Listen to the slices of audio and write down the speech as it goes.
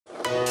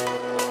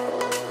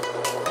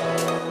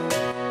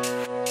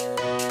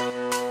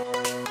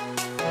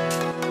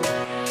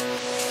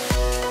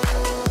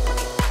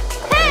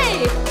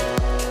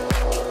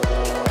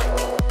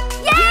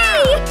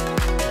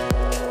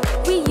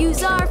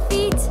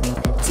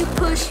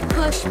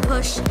push,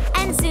 push,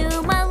 and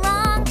zoom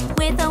along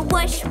with a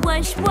whoosh,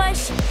 whoosh,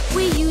 whoosh.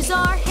 We use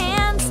our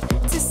hands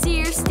to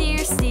steer, steer,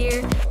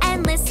 steer,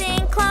 and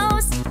listen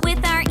close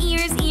with our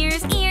ears,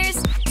 ears,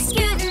 ears.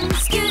 Scootin',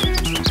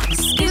 scootin',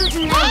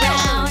 scootin'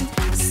 around.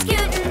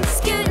 Scootin',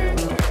 scootin',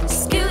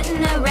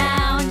 scootin'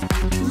 around.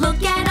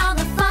 Look at all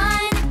the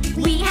fun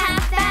we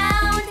have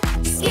found.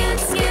 Scoot,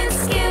 scoot,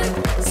 scoot,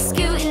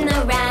 scootin'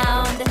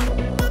 around.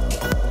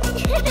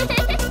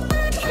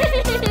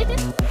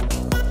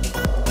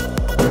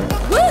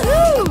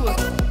 Woohoo!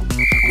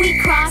 We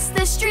cross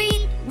the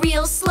street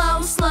real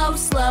slow, slow,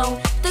 slow.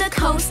 The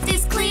coast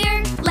is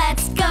clear,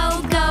 let's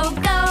go, go,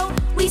 go.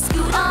 We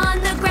scoot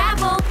on the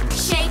gravel,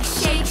 shake,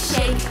 shake,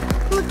 shake.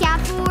 Look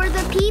out for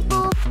the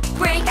people.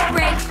 Break,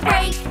 break,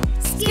 break.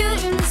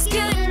 Scootin',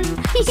 scootin',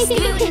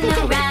 scootin'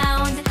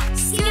 around.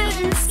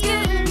 Scootin',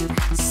 scootin',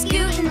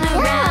 scootin'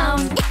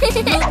 around.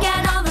 Look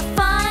at all the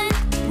fun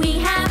we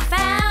have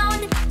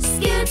found.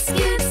 Scoot,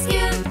 scoot,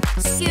 scoot,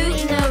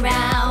 scootin'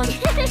 around.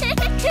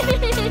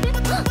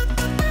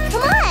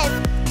 Come on!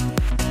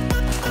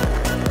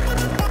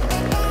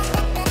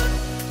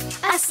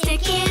 A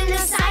stick in the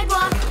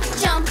sidewalk,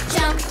 jump,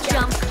 jump,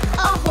 jump. A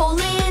hole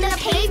in the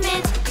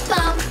pavement,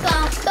 bump,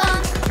 bump,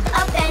 bump.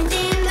 A bend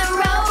in the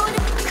road,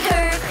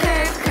 curve,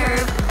 curve,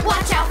 curve.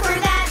 Watch out for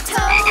that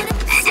toad,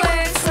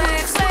 swerve,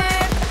 swerve,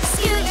 swerve.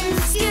 Scootin',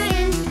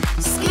 scootin',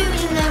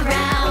 scooting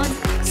around.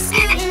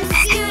 Scootin',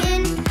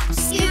 scootin',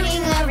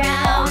 scooting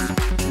around.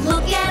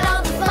 Look at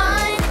all the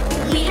fun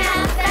we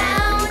have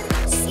found.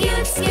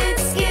 Scoot, scoot,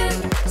 scoot,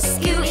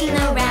 scooting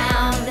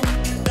around.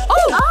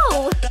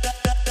 Oh!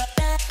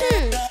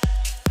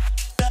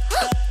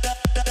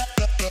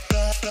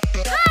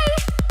 Hi!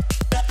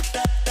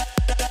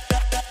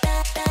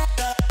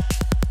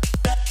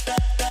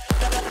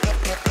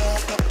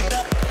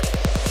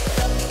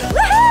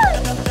 Woohoo!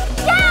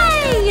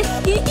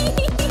 Yay!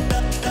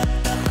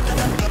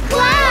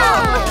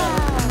 Wow!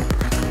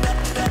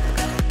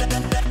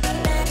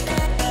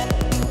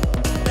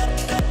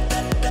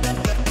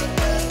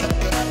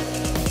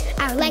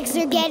 Our legs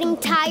are getting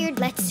tired.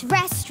 Let's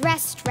rest,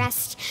 rest,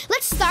 rest.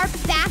 Let's start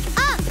back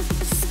up.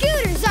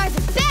 Scooters are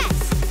the best.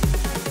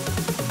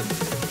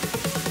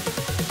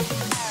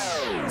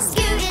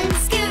 Scootin',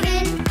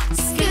 scootin',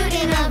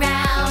 scootin'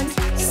 around.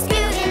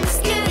 Scootin',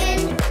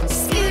 scootin',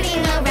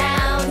 scooting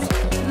around.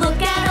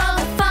 Look at all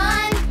the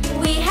fun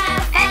we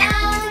have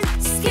found.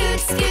 Scoot,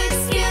 scoot,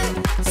 scoot,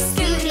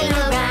 scooting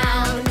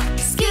around.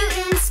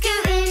 Scootin',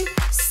 scootin',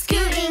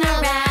 scooting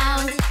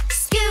around.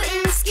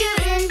 Scootin',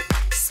 scootin',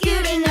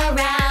 scooting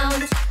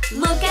around.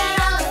 Look at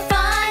all the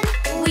fun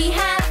we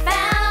have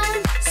found.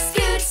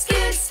 Scoot,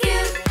 scoot,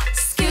 scoot,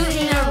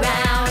 scooting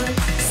around.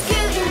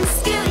 Scootin',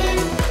 scootin',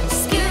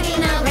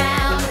 scooting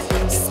around.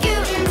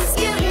 Scootin',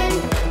 scootin',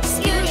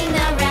 scooting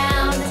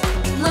around.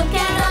 Look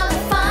at all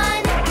the fun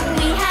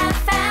we have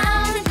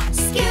found.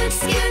 Scoot,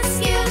 scoot,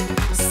 scoot,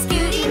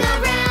 scooting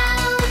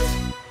around.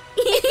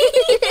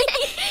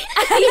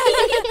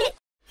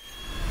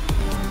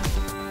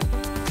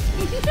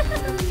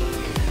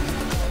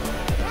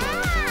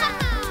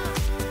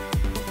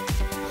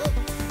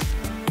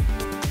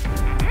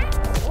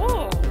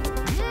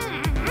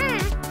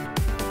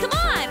 Come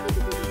on!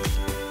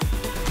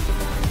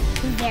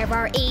 There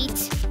are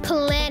 8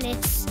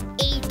 planets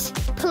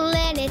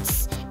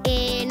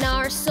in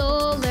our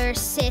solar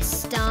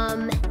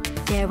system.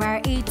 There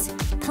are 8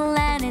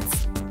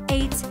 planets,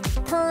 8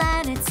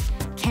 planets.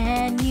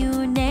 Can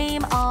you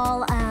name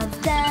all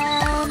of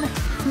them?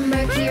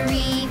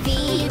 Mercury,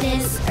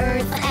 Venus,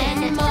 Earth,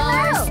 and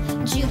Mars.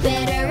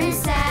 Jupiter and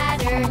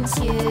Saturn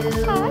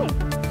too.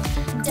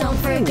 Don't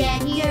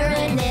forget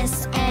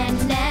Uranus and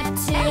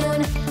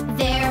Neptune.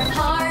 They're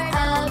part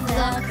of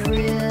the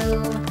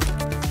crew.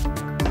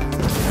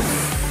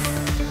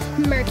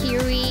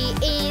 Mercury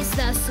is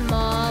the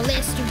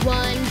smallest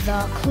one,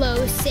 the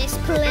closest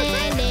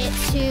planet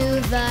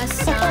to the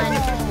sun.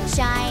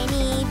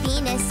 Shiny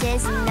Venus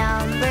is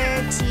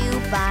number 2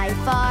 by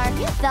far,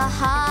 the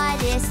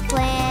hottest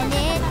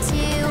planet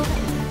too.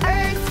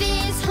 Earth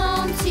is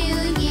home to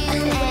you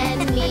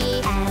and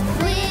me, and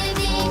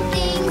living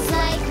things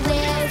like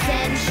whales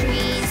and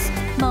trees.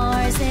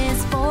 Mars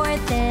is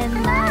 4th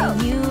in line.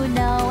 You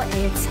know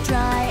it's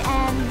dry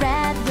and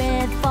red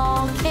with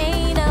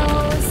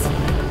volcanoes.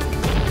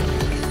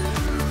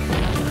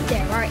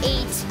 There are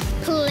 8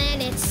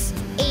 planets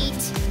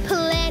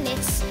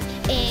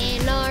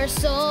in our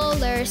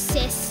solar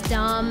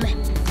system.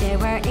 There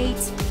are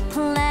 8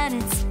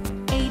 planets,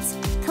 8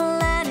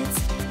 planets.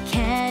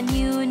 Can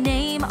you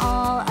name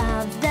all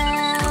of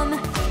them?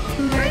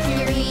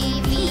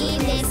 Mercury,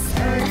 Venus,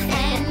 Earth,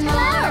 and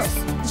Mars.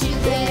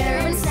 Jupiter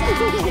and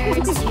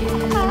Saturn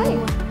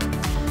too.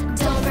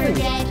 Don't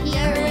forget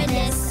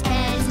Uranus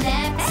and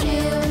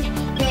Neptune.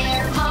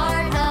 They're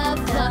part of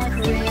the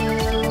crew.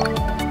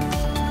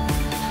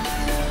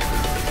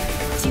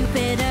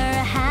 Jupiter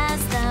has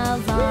the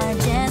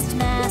largest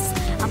mass,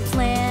 a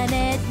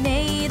planet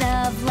made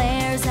of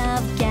layers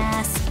of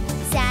gas.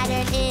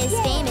 Saturn is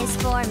famous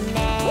for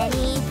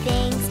many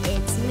things.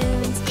 Its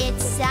moons,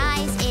 its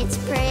size, its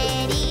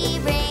pretty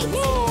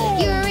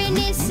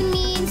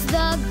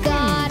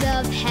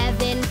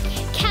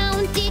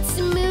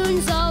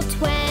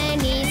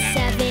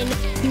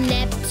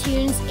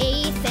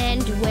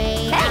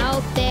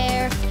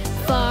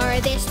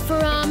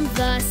from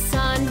the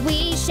sun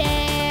we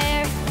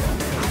share.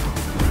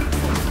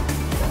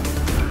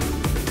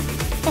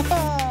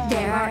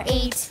 There are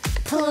 8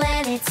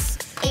 planets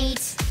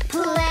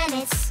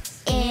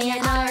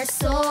in our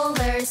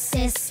solar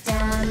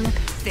system.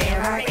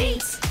 There are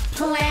 8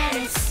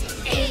 planets.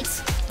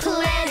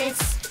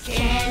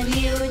 Can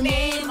you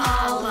name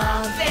all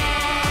of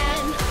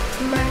them?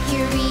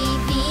 Mercury,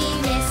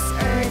 Venus,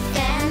 Earth,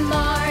 and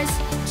Mars,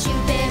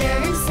 Jupiter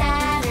and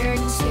Saturn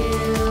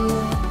too.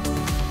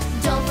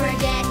 Don't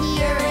forget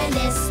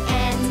Uranus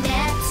and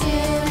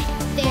Neptune,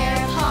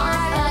 they're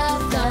part of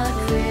the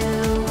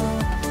crew.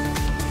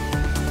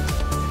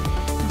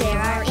 There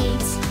are 8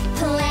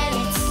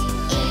 planets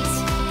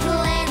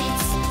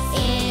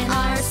in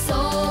our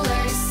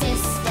solar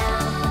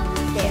system.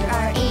 There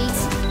are 8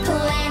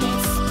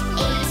 planets.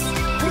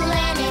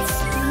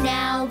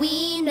 Now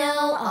we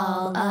know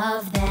all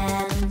of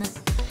them.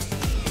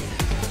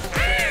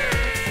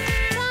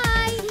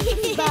 Bye.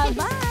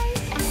 Bye-bye.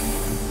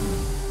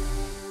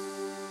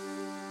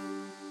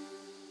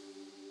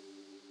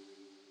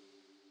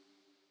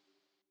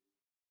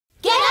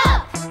 Get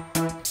up!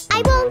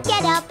 I won't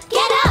get up.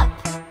 Get up!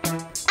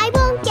 I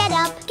won't get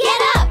up.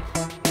 Get up!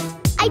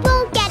 I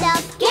won't get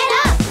up. Get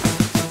up!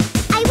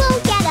 I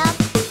won't get up.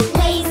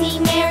 Lazy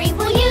Mary,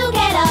 will you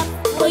get up?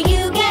 Will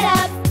you get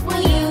up?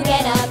 Will you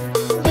get up?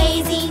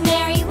 Lazy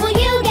Mary, will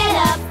you get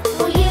up?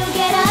 Will you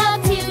get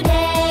up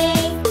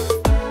today?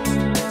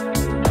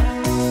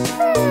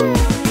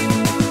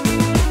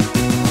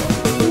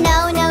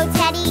 No,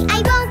 Teddy,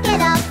 I won't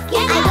get up.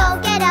 Get I up.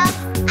 won't get up.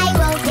 I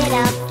won't get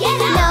up.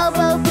 Get up. No,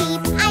 Bo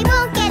Peep, I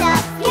won't get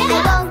up. Get I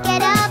up. won't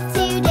get up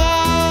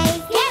today.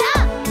 Get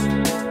up!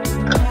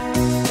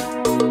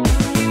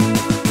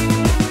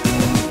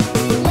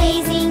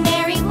 Lazy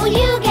Mary, will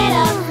you get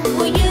up?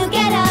 Will you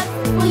get up?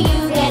 Will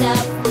you get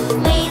up?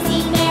 Lazy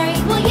Mary,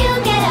 will you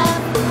get up?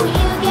 Will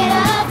you get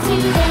up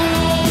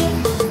today?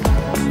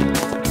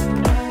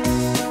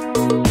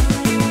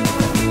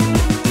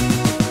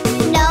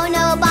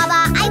 No, Baba,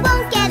 I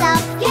won't get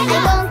up. Get I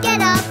up. won't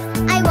get up.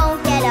 I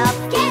won't get up.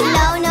 Get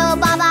up. No,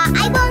 Baba,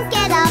 I won't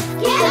get up.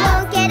 Get I up.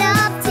 won't get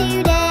up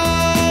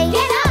today.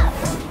 Get up!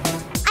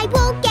 I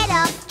won't get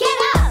up. Get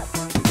up!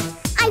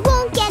 I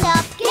won't get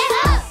up. Get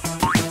up!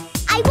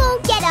 I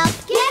won't get up.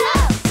 Get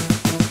up!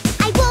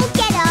 I won't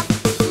get up.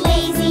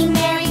 Lazy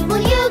Mary,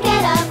 will you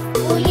get up?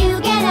 Will you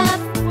get up?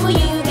 Will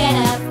you get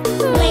up?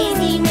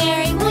 Lazy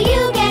Mary, will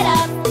you get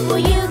up? Will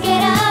you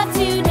get up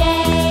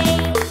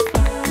today?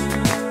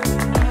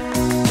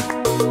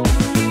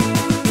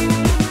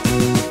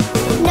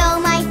 No,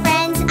 my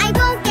friends, I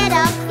won't get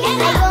up. Get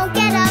I up. won't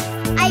get up.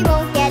 I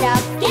won't get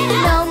up. Get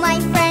up. No, my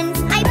friends,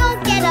 I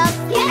won't get up.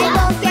 Get I up.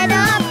 won't get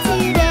up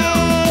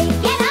today.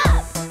 Get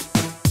up!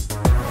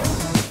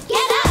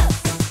 Get up!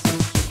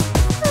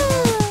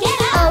 Get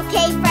up!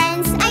 Okay,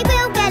 friends, I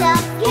will get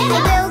up. Get I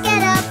up. will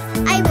get up.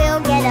 I will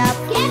get up.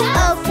 Get up!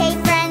 Okay,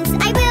 friends,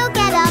 I will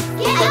get up.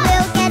 Get I up.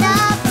 will get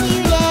up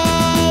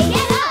today.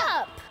 Get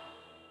up!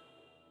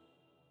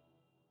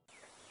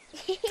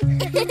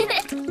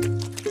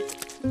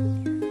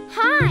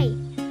 Hi!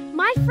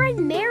 My friend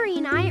Mary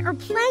and I are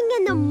playing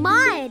in the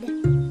mud.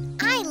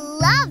 I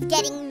love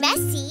getting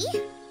messy.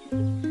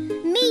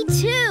 Me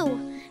too.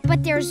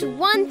 But there's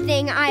one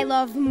thing I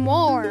love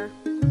more.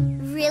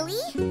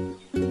 Really?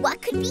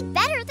 What could be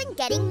better than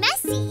getting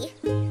messy?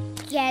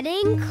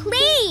 Getting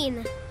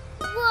clean.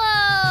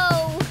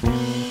 Whoa!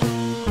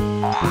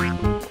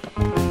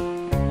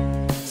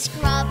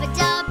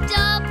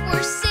 Scrub-a-dub-dub,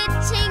 we're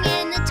sitting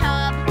in the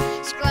tub.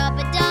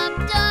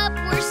 Scrub-a-dub-dub,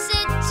 we're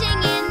sitting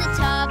in the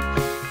tub.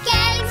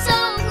 Getting so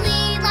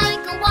clean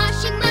like a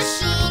washing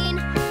machine.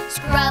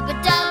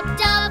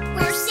 Scrub-a-dub-dub,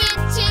 we're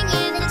sitting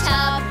in the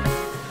tub.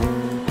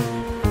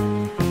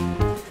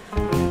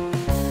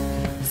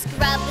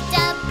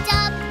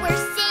 Scrub-a-dub-dub,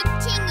 we're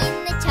sitting in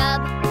the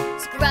tub.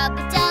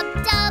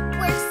 Scrub-a-dub-dub,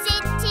 we're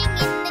sitting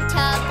in the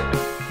tub.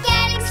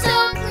 Getting so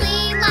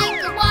clean like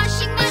a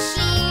washing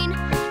machine.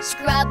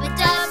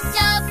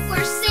 Scrub-a-dub-dub,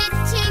 we're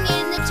sitting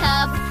in the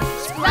tub.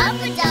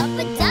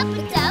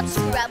 Scrub-a-dub-a-dub-a-dub,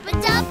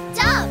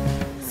 scrub-a-dub-dub.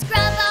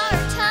 Scrub our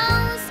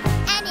toes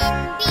and in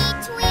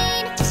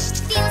between.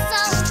 Feel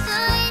so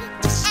good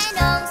and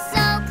oh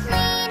so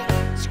clean.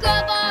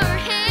 Scrub our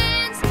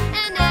hands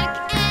and neck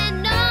and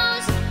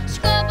nose.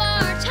 Scrub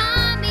our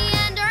tummy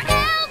and our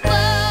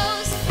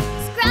elbows.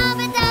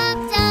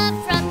 Scrub-a-dub-dub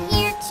from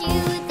here to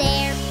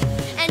there.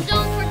 And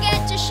don't forget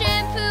to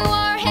shampoo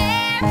our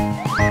hair.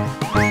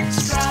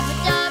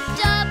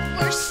 Scrub-a-dub-dub,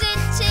 we're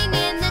sitting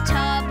in the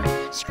tub.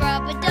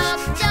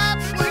 Scrub-a-dub-dub,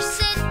 we're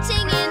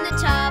sitting in the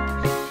tub.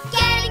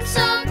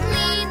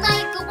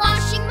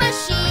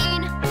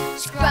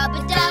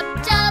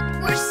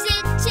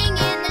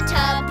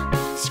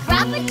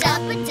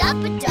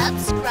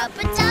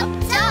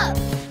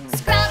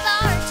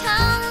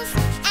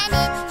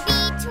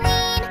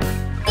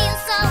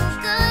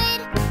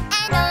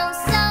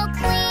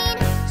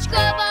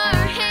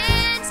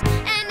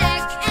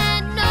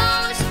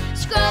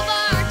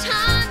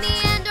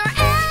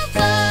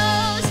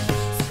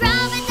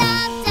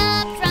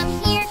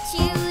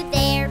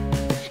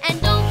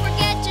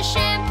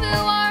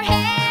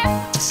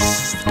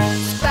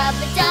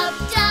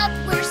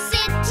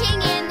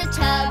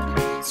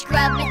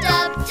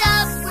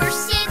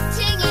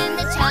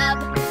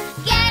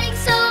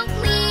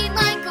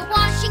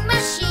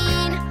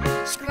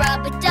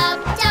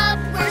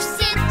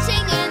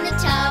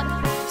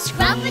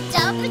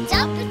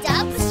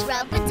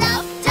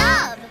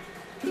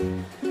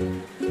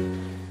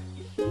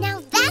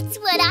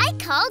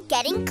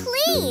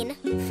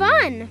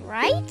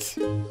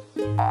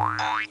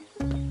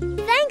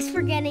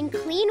 for getting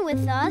clean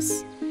with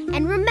us.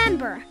 And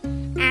remember,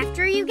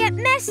 after you get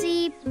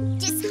messy,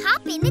 just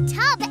hop in the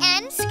tub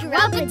and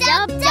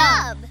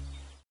scrub-a-dub-dub.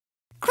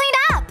 Clean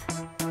up!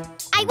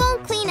 I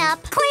won't clean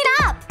up. Clean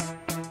up!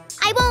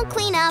 I won't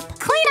clean up.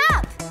 Clean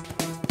up!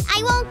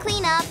 I won't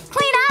clean up.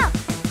 Clean up!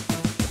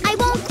 I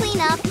won't clean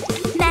up.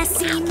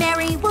 Messy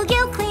Mary, will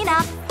you clean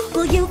up?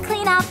 Will you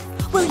clean up?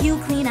 Will you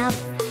clean up?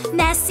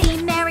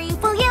 Messy Mary,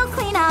 will you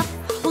clean up?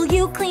 Will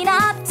you clean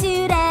up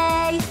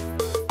today?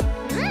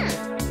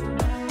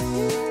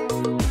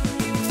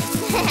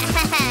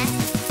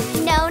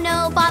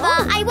 No,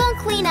 Baba, I won't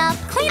clean up.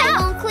 Clean up!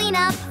 I won't clean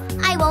up.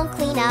 I won't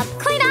clean up.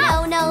 Clean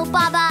up! No,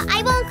 Baba,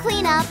 I won't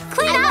clean up.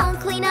 Clean I up! won't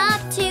clean up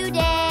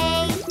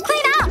today.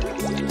 Clean up!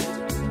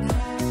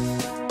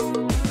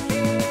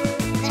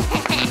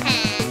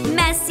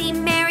 Messy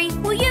Mary,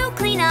 will you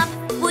clean up?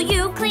 Will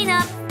you clean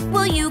up?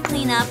 Will you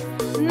clean up?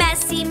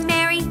 Messy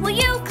Mary, will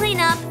you clean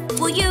up?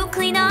 Will you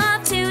clean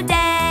up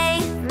today?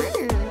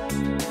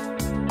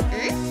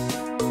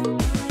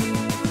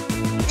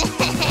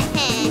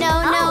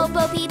 No,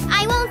 Bo Peep,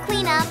 I won't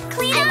clean up.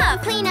 Clean I up!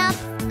 won't clean up.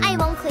 I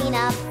won't clean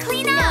up.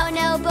 Clean up!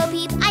 No, Bo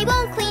Peep, I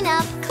won't clean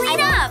up. Clean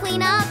I up! won't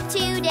clean up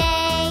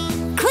today.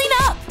 Clean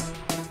up!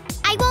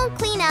 I won't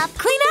clean up.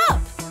 Clean up!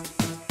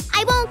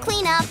 I won't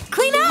clean up.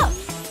 Clean up!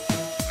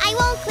 I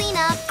won't clean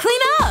up.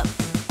 Clean up!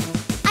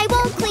 I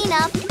won't clean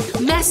up.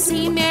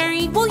 Messy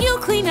Mary, will you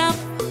clean up?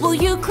 Will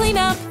you clean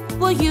up?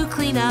 Will you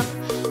clean up?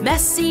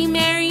 Messy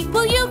Mary,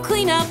 will you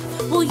clean up?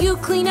 Will you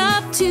clean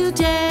up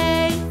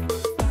today?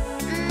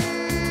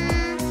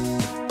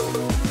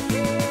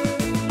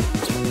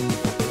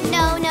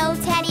 No,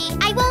 Teddy,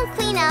 I won't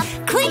clean up.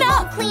 Clean I up!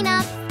 won't clean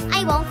up.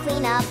 I won't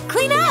clean up.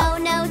 Clean up!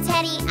 No,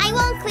 Teddy, I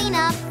won't clean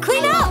up.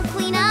 Clean I up! won't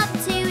clean up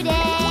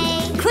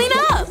today. Clean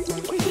up!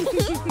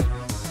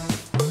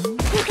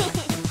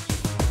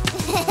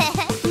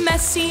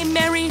 Messy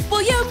Mary,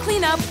 will you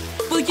clean up?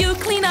 Will you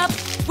clean up?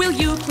 Will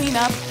you clean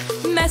up?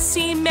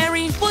 Messy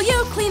Mary, will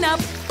you clean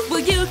up? Will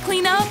you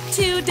clean up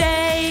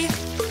today?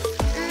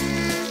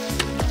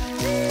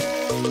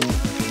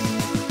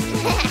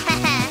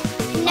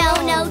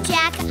 No,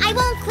 Jack, I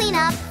won't clean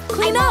up.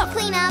 Clean I up! won't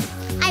clean up.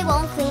 I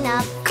won't clean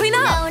up. Clean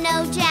up!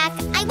 No, Jack,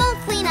 I won't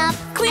clean up.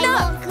 Clean I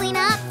up! won't clean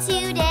up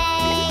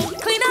today.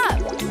 Clean up!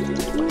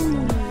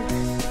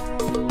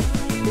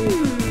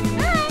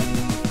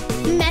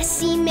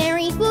 Messy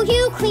Mary, will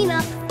you clean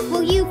up?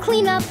 Will you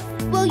clean up?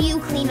 Will you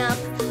clean up?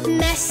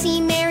 Messy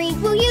Mary,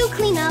 will you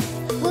clean up?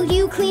 Will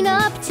you clean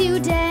up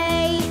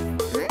today?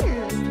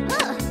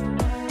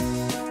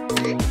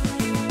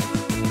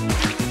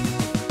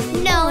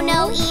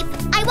 No, Eep,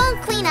 I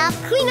won't clean up.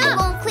 Clean up!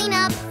 I won't clean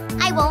up.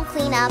 I won't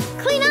clean up.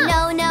 Clean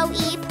up! No,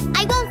 Eep,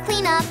 I won't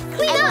clean up.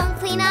 Clean I up! won't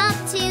clean up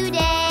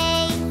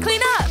today.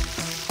 Clean up!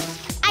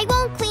 I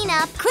won't clean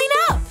up. Clean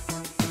up!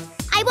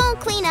 I won't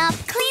clean up.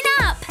 Clean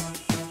up!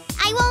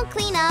 I won't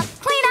clean up.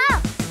 Clean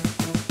up!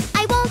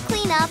 I won't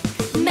clean up.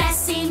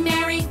 Messy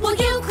Mary, will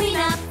you clean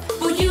up?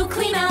 Will you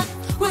clean up?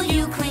 Will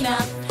you clean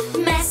up?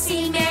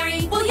 Messy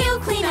Mary, will you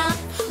clean up?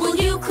 Will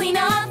you clean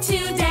up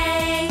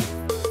today?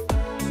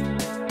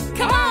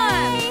 Come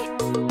on!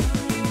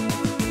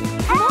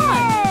 Come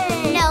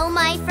on! No,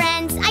 my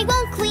friends, I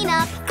won't clean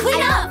up.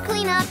 Clean I up! won't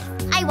clean up.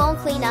 I won't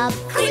clean up.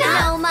 Clean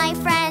up! No, my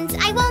friends,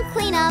 I won't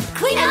clean up.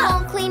 Clean I up!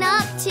 won't clean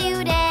up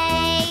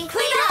today.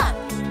 Clean up!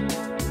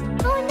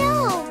 Oh no!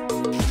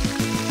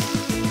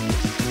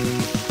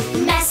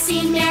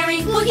 Messy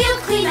Mary, will you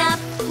clean up?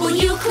 Will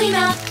you clean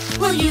up?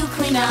 Will you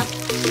clean up?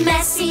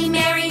 Messy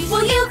Mary,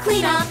 will you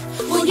clean up?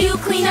 Will you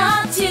clean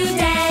up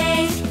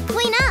today?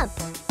 Clean up.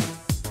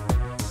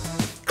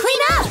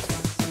 Clean up!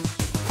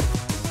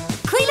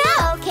 Clean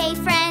up! Okay,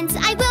 friends,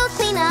 I will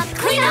clean up.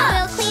 Clean I up!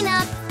 will clean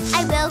up.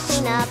 I will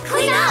clean up.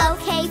 Clean up!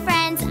 Okay,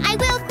 friends, I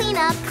will clean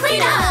up.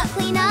 Clean I up! will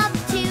clean up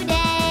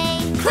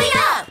today. Clean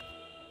up!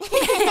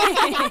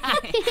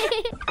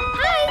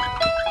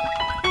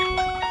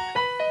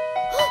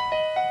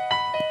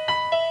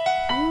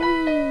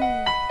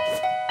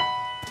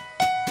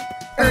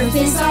 Earth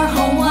is our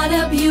home, what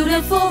a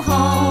beautiful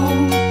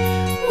home.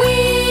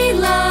 We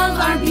love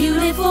our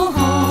beautiful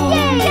home.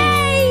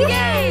 Yay!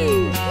 Yay!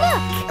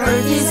 Look,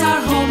 Earth is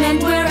our home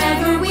and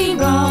wherever we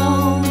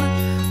roam,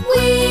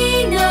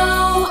 we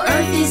know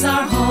Earth is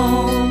our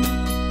home.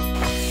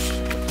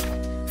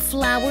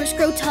 Flowers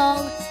grow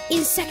tall,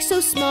 insects so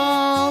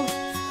small.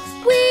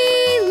 We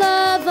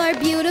love our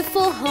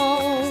beautiful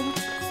home.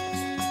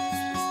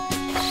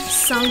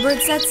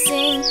 Songbirds that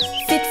sing,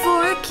 fit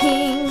for a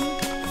king.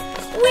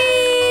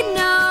 We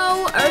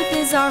know Earth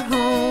is our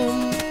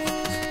home.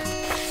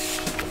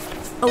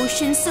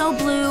 Ocean so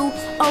blue,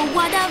 oh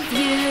what a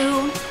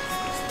view.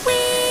 We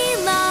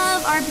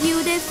love our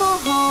beautiful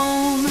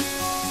home.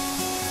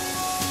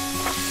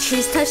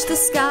 Trees touch the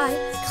sky,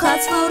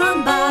 clouds float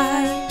on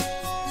by.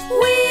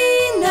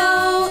 We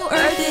know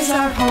Earth is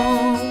our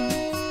home.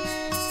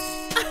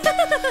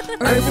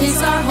 Earth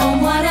is our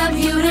home, what a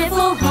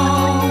beautiful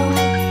home.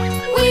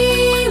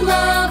 We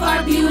love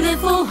our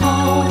beautiful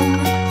home.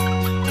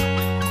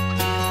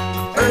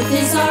 Earth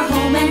is our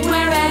home and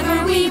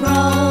wherever we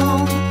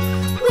roam,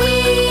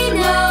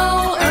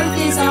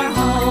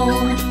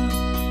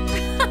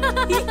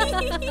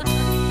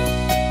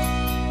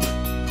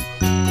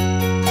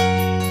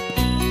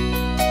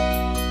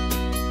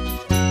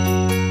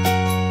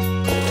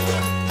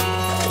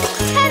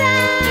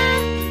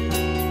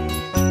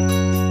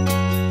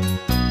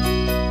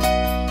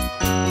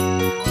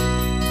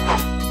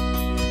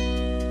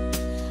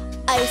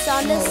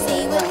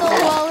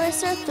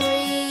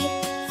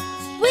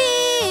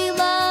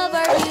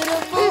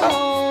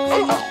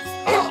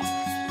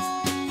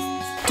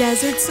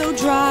 desert so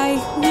dry,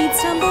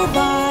 weeds tumble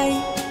by.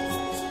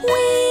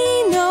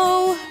 We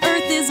know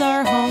Earth is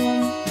our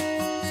home.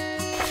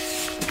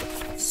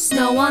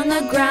 Snow on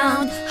the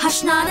ground,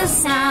 hush not a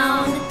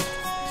sound.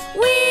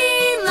 We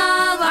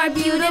love our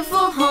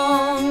beautiful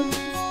home.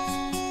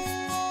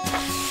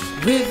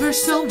 River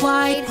so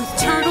wide with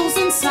turtles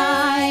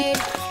inside.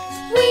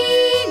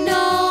 We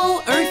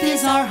know Earth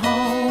is our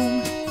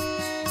home.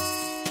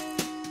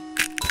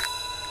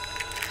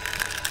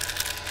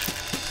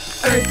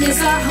 Earth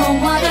is our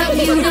home, what a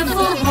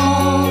beautiful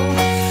home.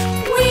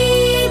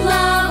 We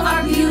love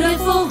our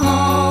beautiful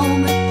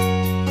home.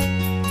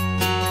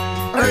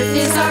 Earth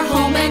is our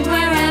home and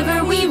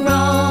wherever we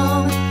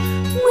roam,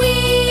 we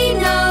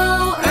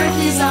know Earth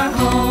is our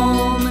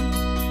home.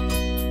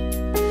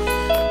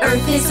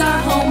 Earth is our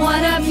home,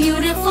 what a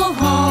beautiful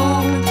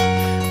home.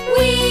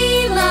 We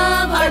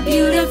love our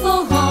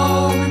beautiful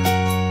home.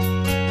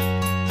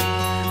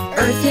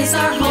 Earth is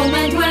our home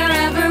and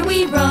wherever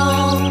we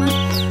roam,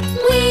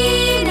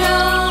 we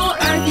know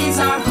Earth is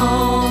our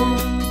home.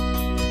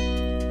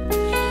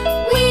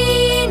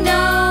 We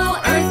know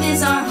Earth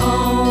is our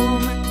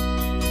home.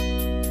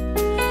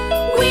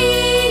 We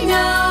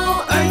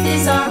know Earth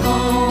is our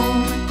home.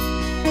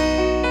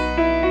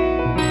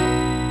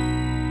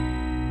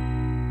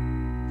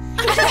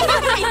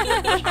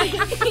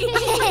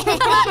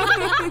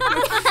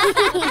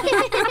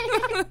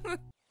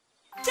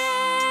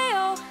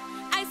 Day-o,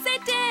 I say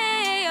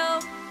day-o.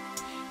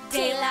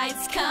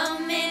 Daylight's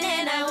coming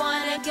and I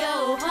wanna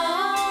go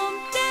home.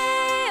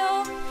 Day-o,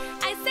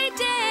 I say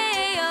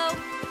day-o.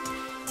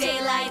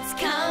 Daylight's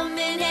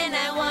coming and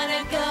I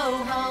wanna go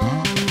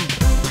home.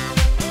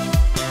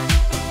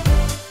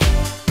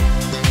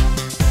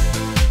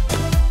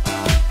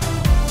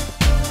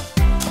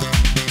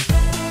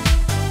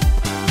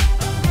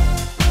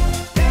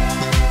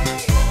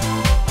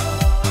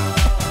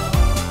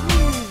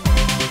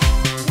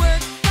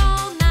 Work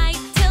all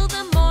night till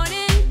the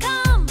morning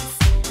comes.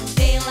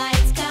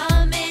 Daylight's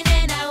coming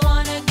and I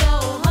wanna go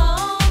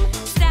home.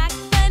 Stack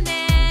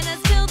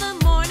bananas till the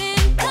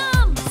morning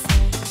comes.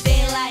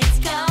 Daylight's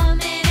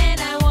coming and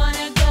I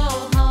wanna go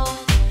home.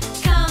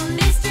 Come,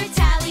 Mr.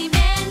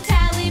 Tallyman,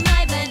 tally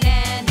my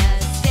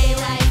bananas.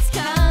 Daylight's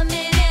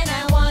coming and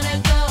I wanna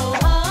go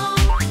home.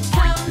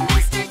 Come,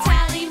 Mr.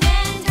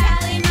 Tallyman,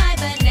 tally my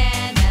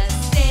bananas.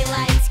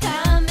 Daylight's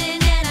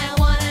coming and I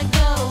wanna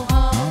go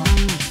home.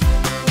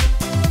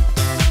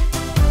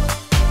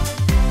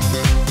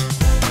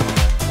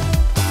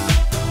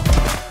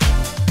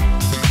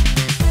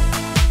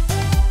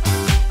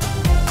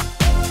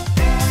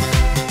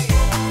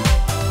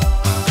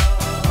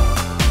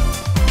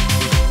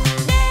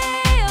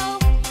 Day-o,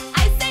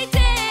 I say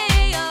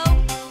day-o.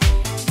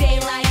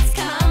 Daylight's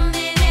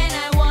coming and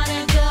I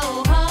wanna go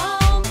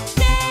home.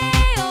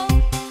 Day-o,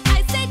 I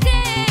say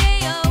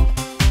day-o.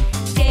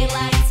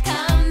 Daylight's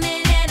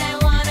coming and I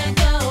wanna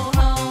go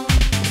home.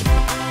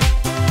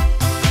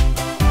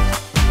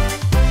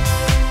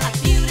 A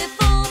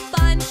beautiful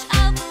bunch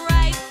of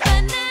ripe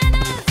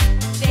bananas.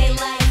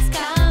 Daylight's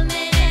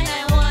coming and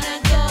I wanna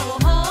go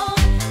home.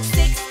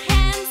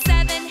 6-hand,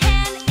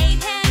 7-hand,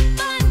 8-hand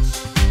bunch.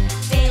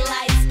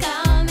 Daylight's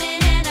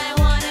coming and I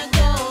wanna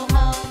go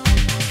home.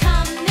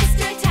 Come,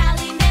 Mr.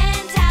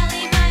 Tallyman,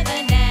 tally my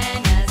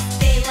bananas.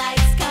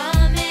 Daylight's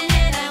coming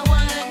and I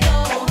wanna go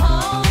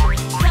home.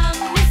 Come,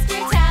 Mr.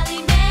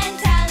 Tallyman,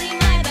 tally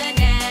my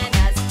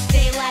bananas.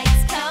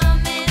 Daylight's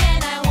coming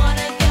and I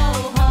wanna go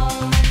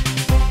home.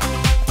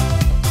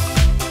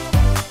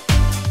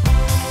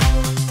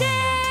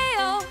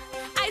 Day-o,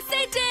 I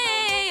say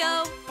day-o.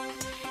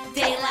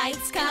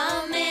 Daylight's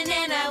coming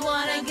and I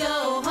wanna go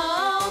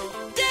home.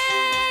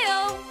 Day-o,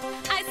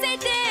 I say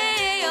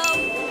day-o.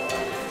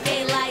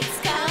 Daylight's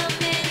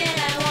coming and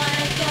I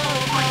wanna go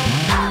home.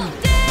 Oh,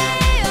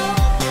 day-o,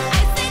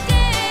 I say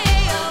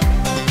day-o.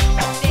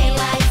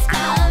 Daylight's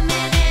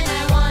coming and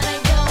I wanna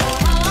go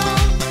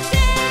home.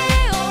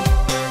 Day-o,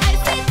 I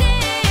say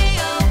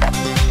day-o.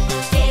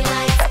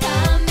 Daylight's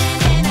coming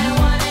and I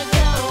wanna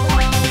go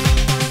home.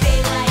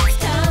 Daylight's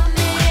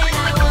coming and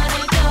I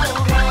wanna go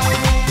home.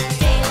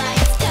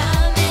 Daylight's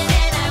coming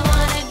and I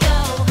wanna go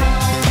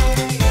home.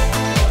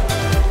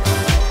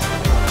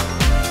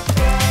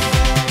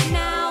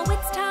 Now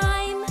it's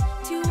time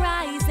to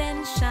rise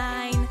and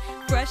shine.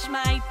 Brush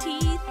my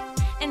teeth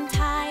and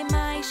tie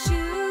my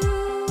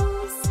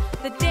shoes.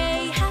 The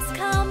day has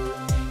come,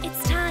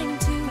 it's time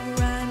to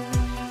run.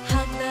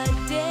 Hug the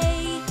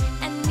day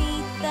and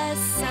meet the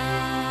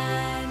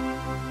sun.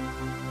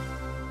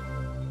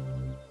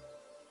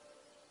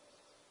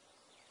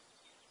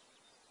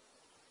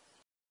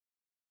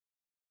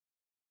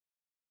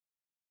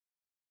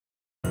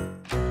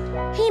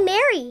 Hey,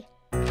 Mary,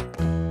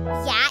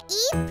 Yeah,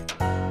 Eve?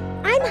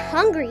 I'm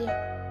hungry.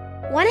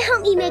 Want to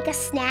help me make a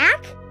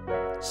snack?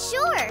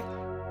 Sure.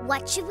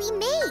 What should we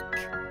make?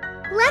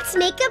 Let's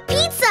make a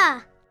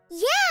pizza.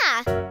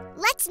 Yeah!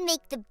 Let's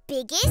make the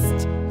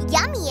biggest,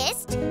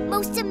 yummiest,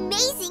 most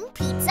amazing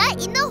pizza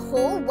in the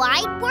whole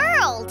wide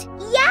world.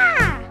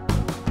 Yeah!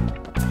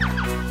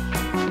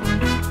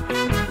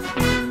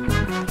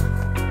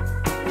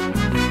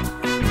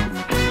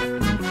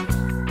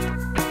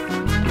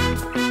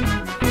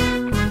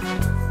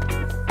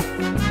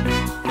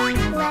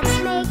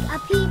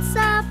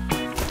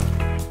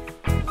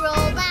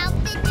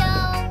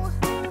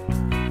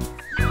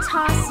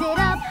 Toss it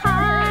up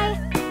high.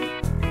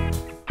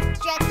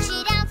 Stretch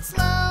it out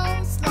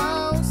slow,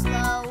 slow,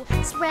 slow.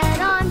 Spread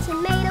on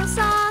tomato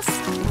sauce.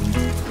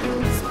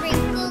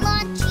 Sprinkle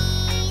on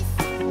cheese.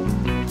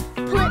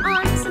 Put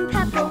on some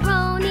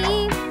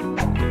pepperoni.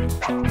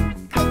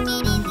 Cook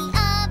it in the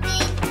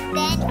oven,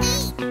 then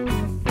eat.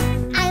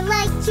 I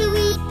like to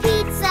eat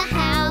pizza,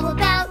 how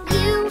about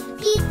you?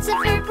 Pizza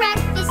for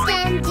breakfast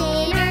and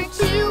dinner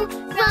too.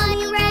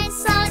 Runny red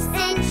sauce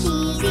and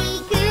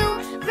cheesy goo.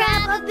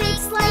 Grab a big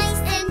slice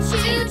and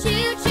chew,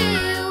 chew,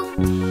 chew.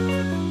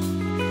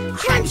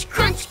 Crunch,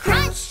 crunch,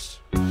 crunch.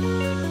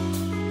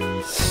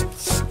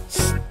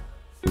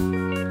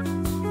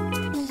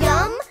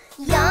 Yum,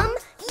 yum,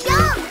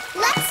 yum.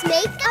 Let's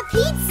make a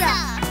pizza.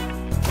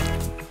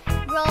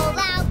 Roll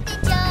out the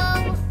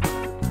dough.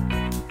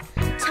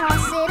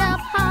 Toss it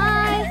up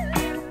high.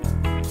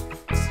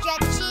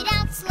 Stretch it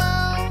out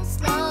slow,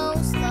 slow,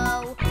 slow.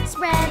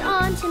 Spread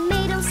on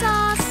tomato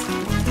sauce.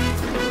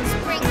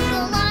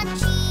 Sprinkle on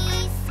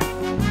cheese.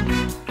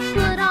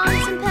 Put on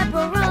some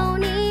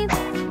pepperoni.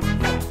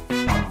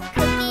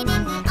 Cook it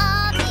in the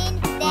oven,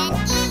 then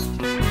eat.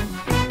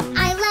 I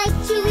like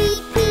to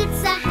eat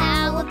pizza,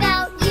 how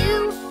about you?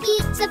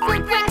 Pizza for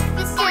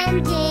breakfast and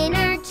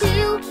dinner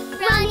too.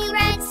 Runny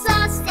red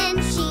sauce and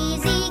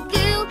cheesy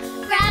goo.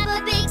 Grab a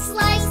big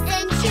slice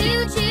and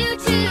chew, chew,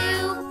 chew.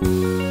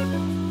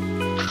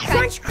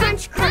 Crunch,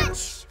 crunch,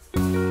 crunch.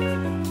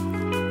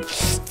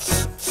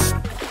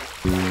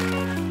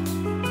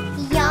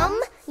 Yum,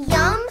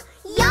 yum,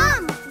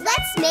 yum.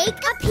 Let's make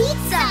a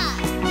pizza.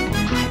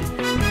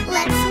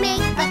 Let's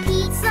make a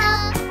pizza.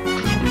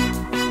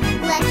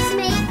 Let's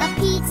make a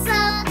pizza.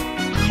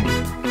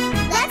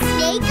 Let's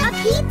make a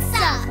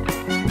pizza.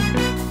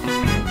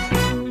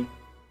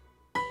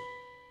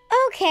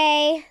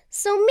 Okay,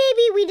 so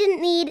maybe we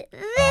didn't need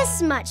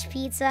this much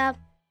pizza.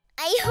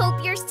 I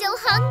hope you're still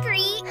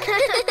hungry.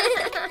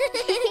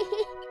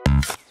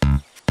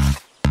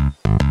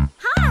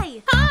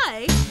 Hi!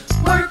 Hi!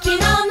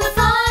 Working on the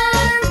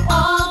farm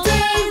all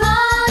day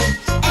long.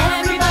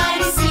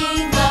 Everybody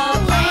sing the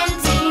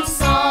planting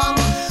song.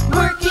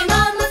 Working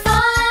on the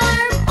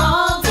farm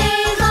all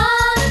day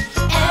long.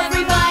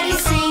 Everybody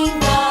sing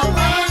the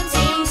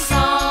planting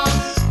song.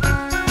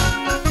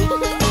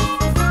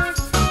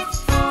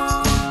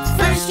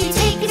 First you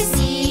take a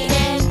seed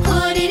and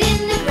put it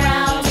in the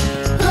ground.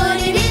 Put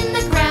it in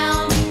the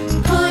ground.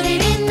 Put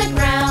it in the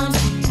ground.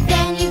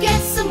 Then you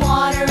get some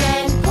water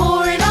and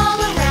pour it all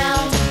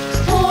around.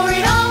 Pour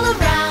it all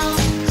around.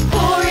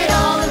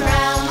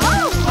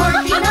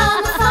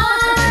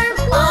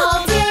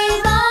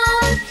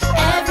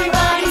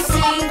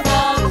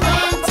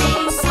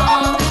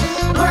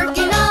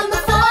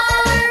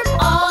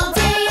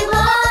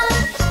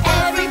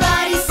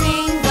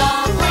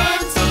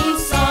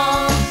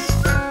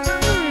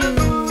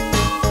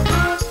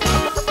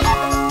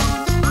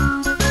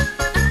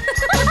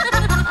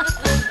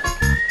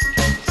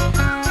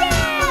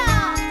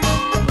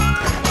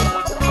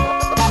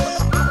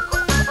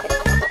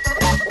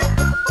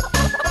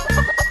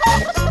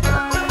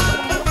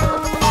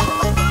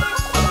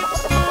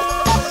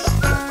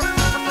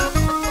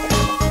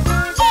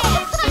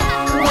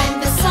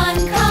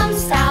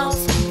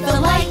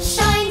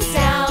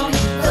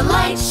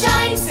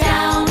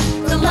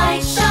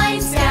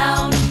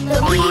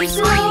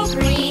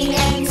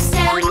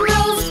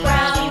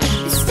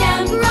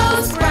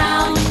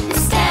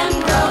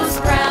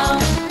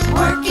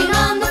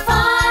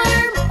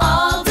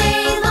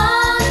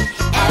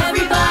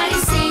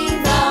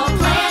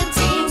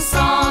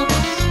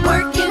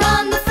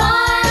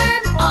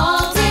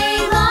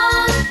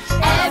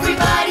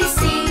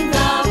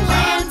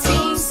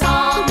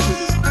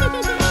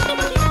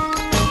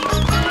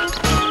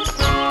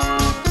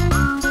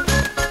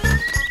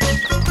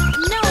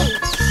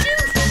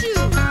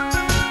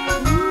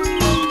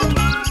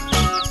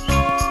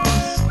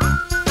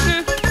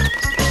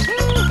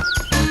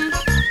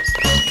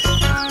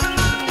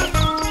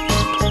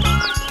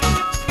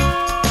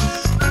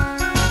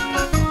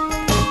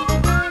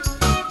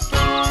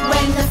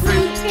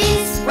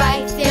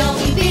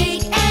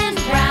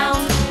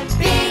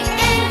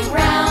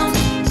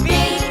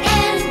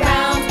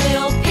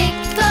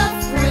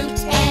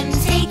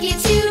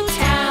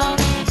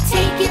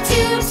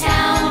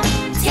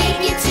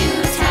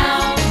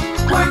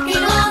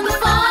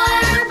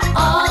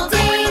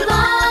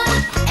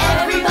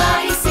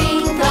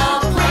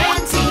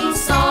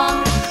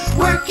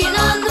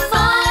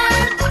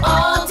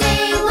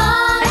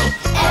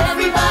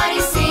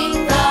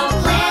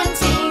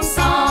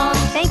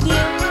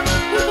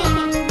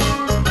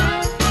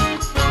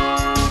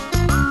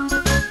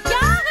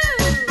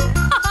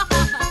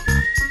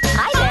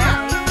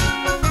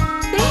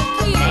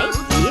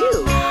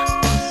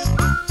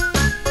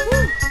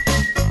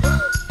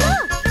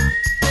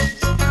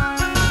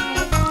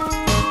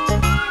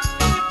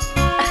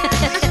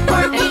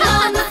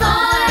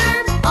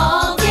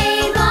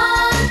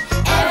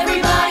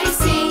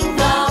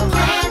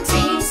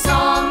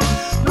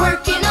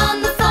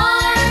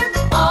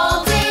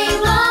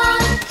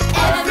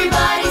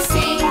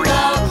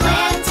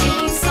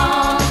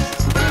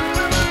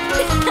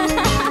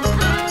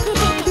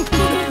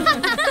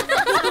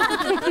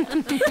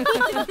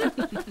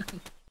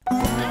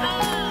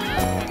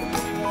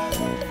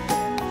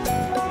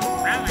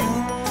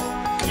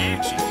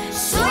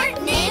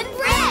 Shortening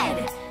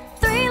bread.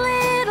 Three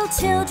little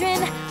children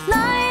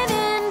lying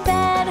in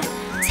bed,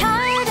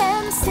 tired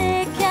and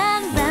sick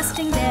and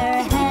resting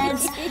their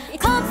heads.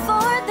 Called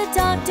for the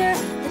doctor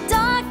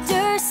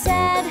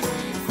said,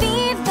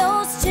 feed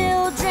those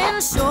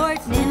children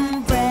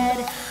shortening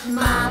bread.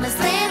 Mama's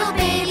little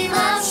baby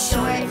loves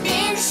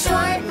shortening,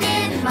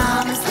 shortening.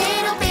 Mama's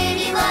little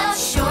baby loves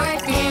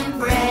shortening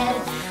bread.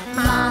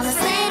 Mama's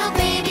little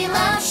baby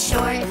loves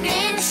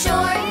shortening,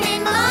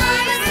 shortening.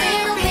 Mama's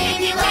little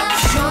baby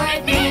loves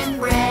shortening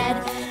bread.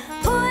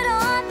 Put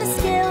on the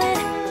skillet,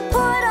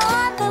 put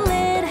on the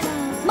lid.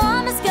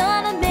 Mama's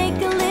gonna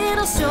make a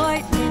little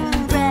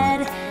shortening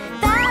bread.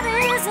 That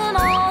isn't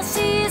all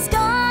she's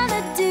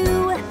gonna do.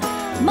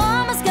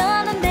 Mama's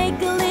gonna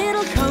make a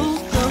little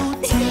cocoa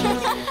tea.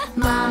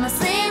 Mama's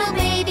little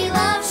baby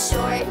loves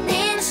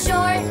shortening,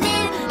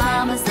 shortening.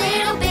 Mama's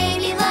little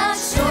baby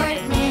loves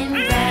shortening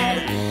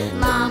bread.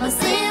 Mama's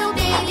little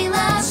baby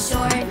loves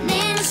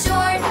shortening,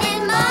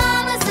 shortening.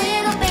 Mama's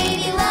little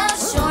baby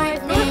loves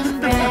shortening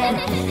bread.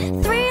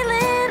 Three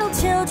little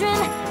children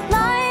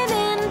lying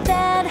in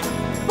bed.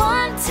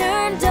 One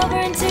turned over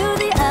and to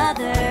the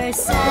other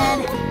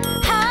said,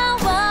 how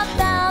about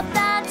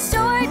that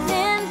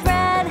shortening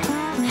bread?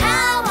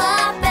 How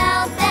about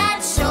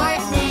that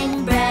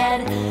shortening bread?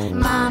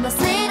 Mama's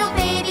little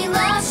baby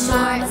loves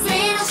Mama's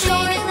little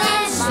shortening.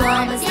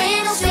 Mama's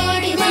little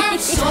baby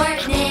loves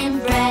shortening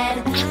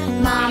bread.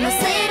 Mama's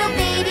little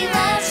baby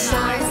loves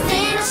Mama's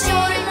little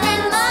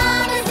shortening.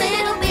 Mama's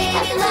little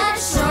baby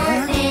loves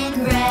shortening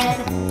bread.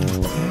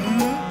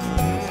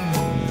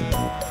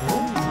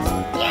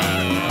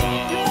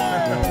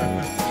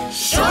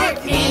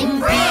 Shortening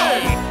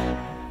bread.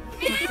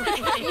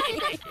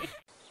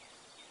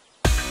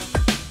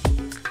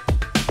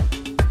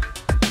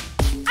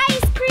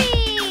 Ice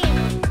cream!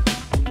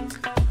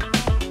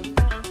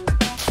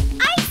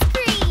 Ice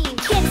cream!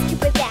 Get a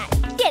scoop of that!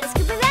 Get a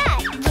scoop of that!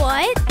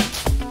 What?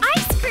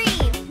 Ice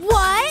cream!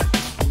 What?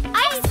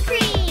 Ice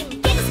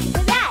cream! Get a scoop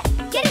of that!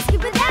 Get a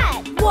scoop of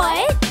that!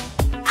 What?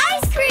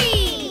 Ice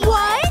cream!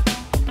 What?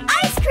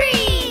 Ice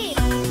cream!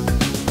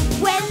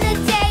 When the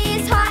day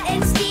is hot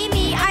and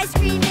steamy, ice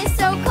cream is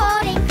so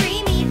cold and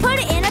creamy. Put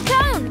it in a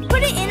cone,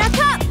 put it in a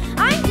cup.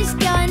 I'm just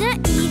gonna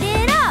eat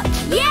it up.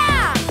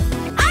 Yeah!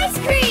 Ice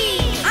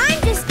cream!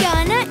 I'm just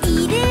gonna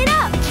eat it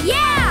up.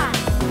 Yeah!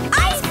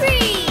 Ice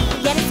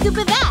cream! Get a scoop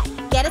of that.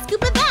 Get a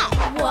scoop of that.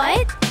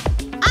 What?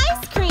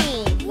 Ice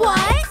cream.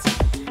 What?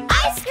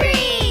 Ice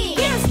cream!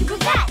 Get a scoop of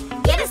that!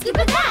 Get a scoop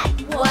of that!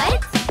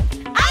 What?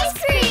 Ice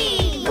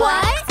cream!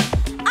 What?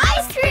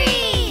 Ice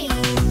cream!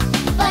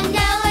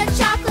 Vanilla,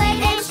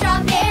 chocolate, and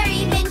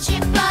strawberry, mint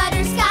chip,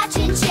 butterscotch,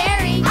 and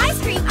cherry. Ice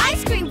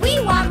cream, we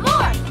want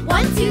more!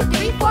 1, 2,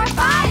 3, 4,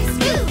 5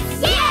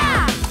 scoops!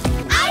 Yeah!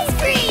 Ice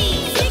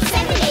cream! 6,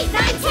 7, 8,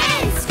 9,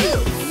 10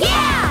 scoops!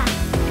 Yeah!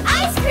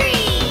 Ice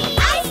cream!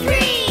 Ice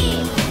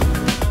cream!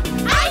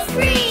 Ice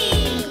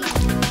cream!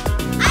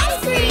 Ice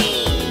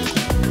cream!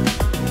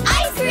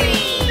 Ice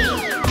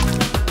cream!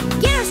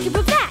 Get a scoop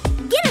of that!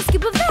 Get a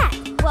scoop of that!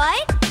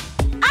 What?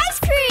 Ice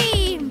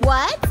cream!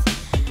 What?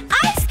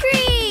 Ice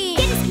cream!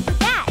 Get a scoop of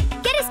that!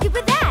 Get a scoop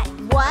of that!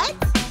 What?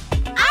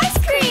 Ice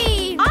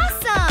cream!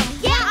 Awesome!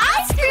 Yeah,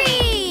 ice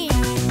cream!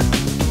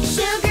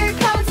 Sugar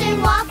cones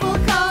and waffle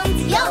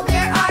cones. Yo,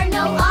 there are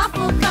no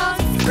awful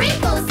cones.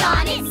 Sprinkles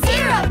on it,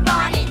 syrup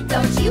on it.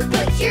 Don't you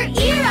put your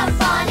ear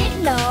up on it.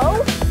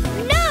 No.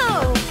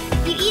 No!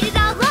 You eat it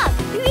all up.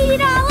 You eat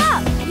it all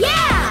up.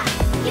 Yeah!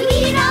 You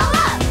eat it all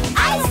up.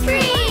 Ice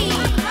cream!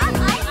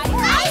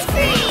 Ice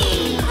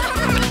cream!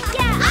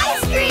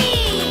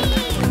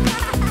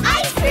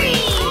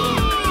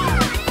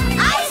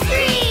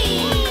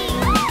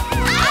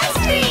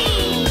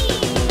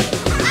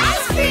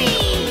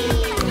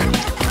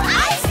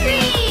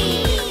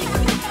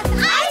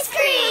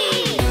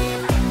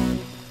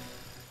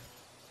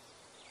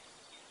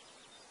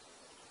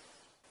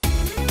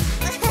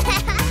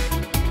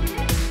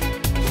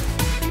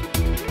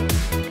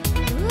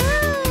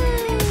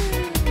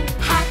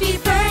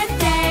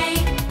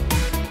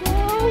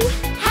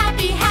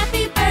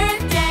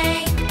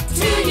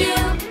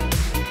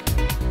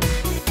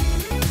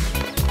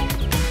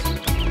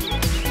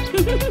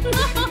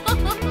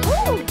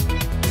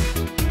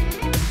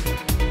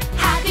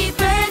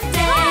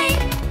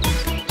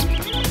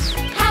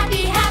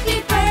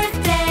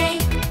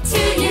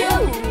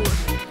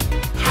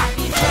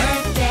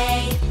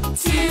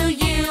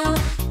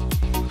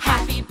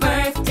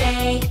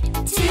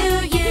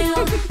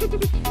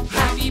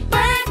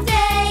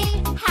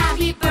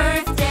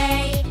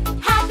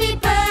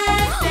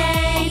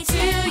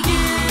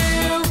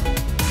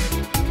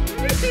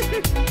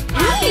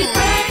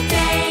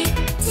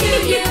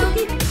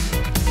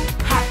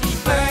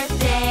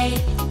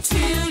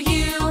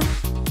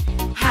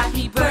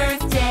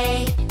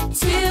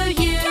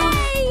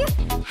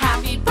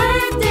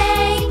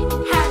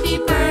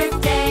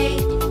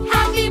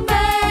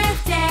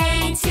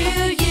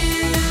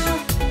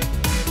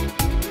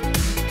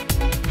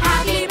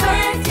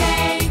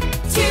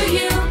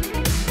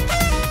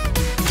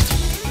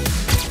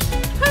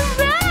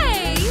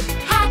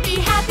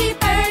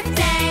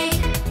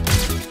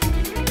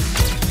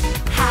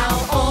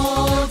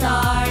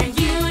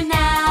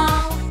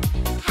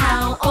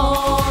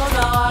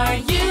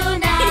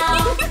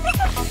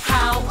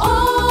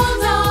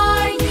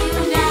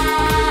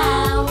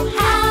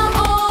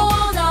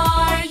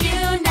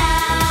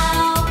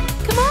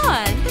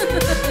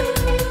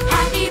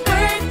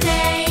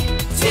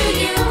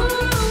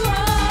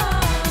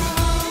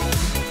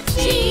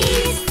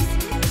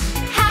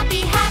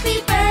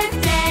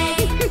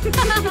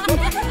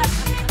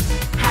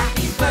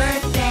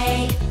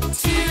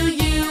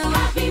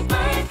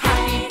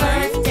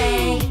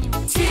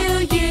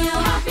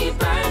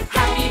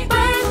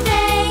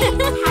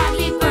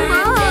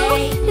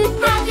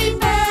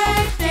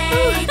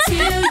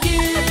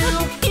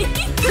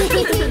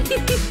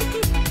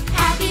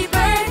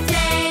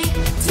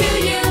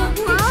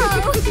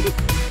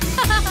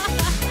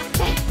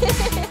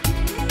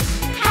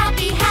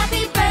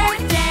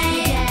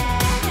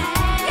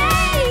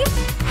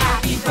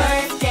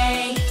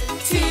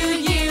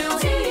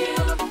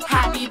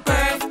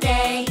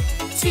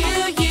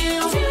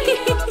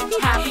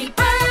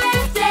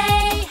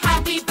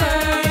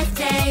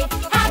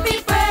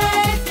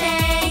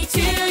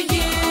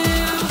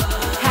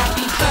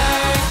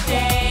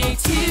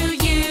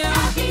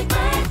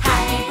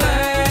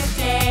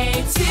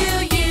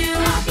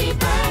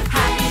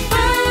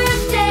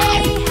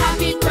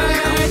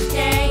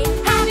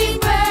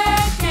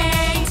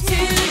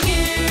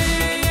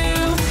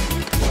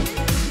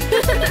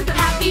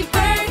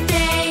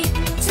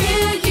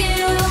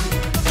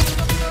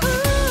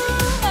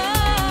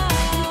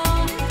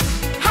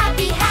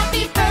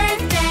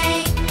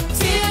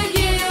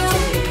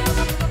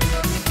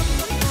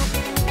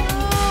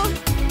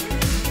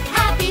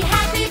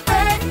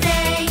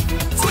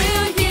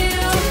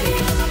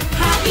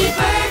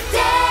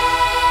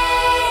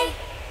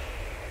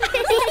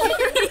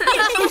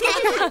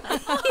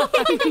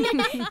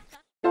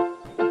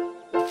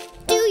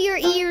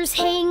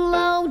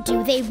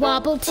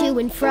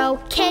 and fro?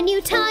 Can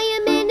you tie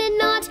him in a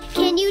knot?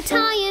 Can you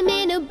tie him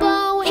in a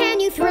bow? Can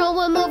you throw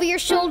him over your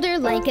shoulder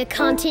like a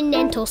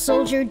continental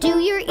soldier? Do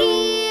your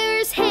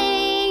ears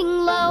hang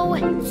low?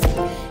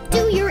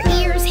 Do your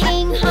ears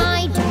hang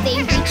high? Do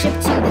they reach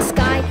up to the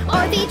sky?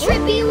 Are they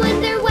drippy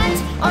when they're wet?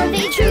 Are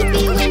they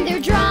droopy when they're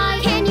dry?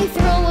 Can you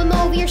throw them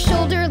over your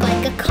shoulder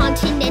like a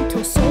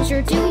continental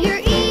soldier? Do your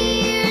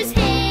ears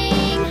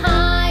hang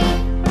high?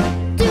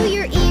 Do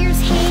your ears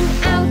hang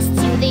out?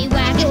 Do they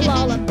waggle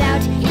all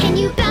about? Can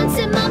you bounce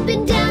them up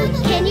and down?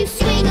 Can you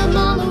swing them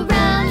all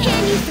around?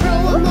 Can you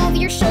throw them over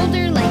your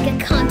shoulder like a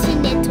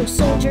continental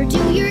soldier?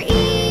 Do your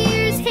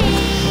ears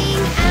hang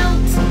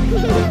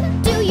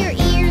out? Do your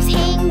ears